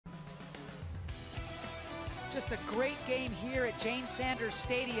Just a great game here at Jane Sanders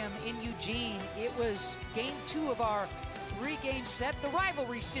Stadium in Eugene. It was game 2 of our 3-game set, the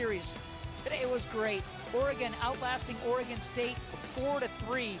rivalry series. Today was great. Oregon outlasting Oregon State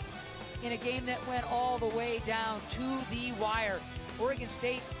 4-3 in a game that went all the way down to the wire. Oregon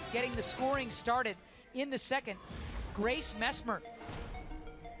State getting the scoring started in the second. Grace Messmer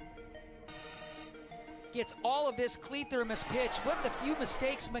gets all of this cleat-thermos pitch. One of the few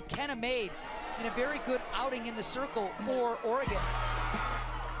mistakes McKenna made in a very good outing in the circle for Oregon.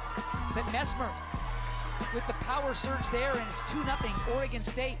 But Messmer with the power surge there, and it's 2-0 Oregon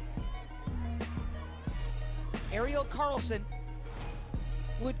State. Ariel Carlson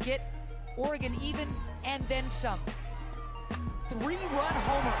would get Oregon even and then some. 3-run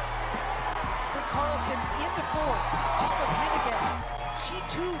homer for Carlson in the 4th off of Henniges.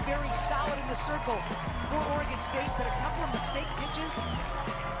 She too very solid in the circle for Oregon State, but a couple of mistake pitches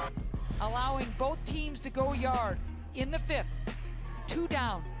allowing both teams to go yard. In the 5th, 2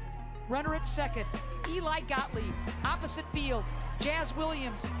 down, runner at second, Eli Gottlieb, opposite field, Jazz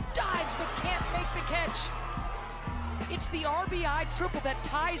Williams dives but can't make the catch. It's the RBI triple that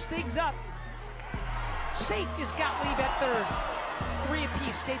ties things up. Safe is Gottlieb at third. 3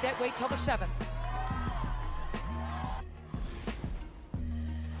 apiece, stayed that way till the 7th.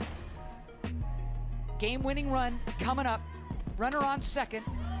 Game-winning run coming up. Runner on second.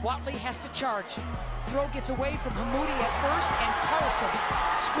 Watley has to charge. Throw gets away from Hamoudi at first, and Carlson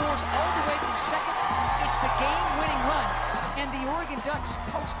scores all the way from second. It's the game-winning run, and the Oregon Ducks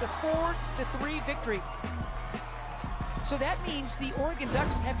post the 4-3 victory. So that means the Oregon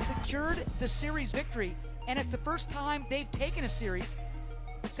Ducks have secured the series victory, and it's the first time they've taken a series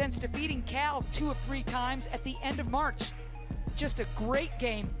since defeating Cal 2 of 3 times at the end of March. Just a great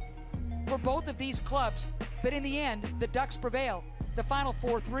game for both of these clubs, but in the end, the Ducks prevail. The final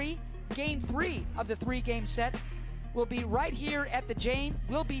 4-3, game 3 of the 3-game set, will be right here at the Jane.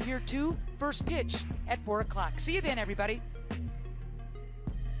 We'll be here too. First pitch at 4 o'clock. See you then, everybody.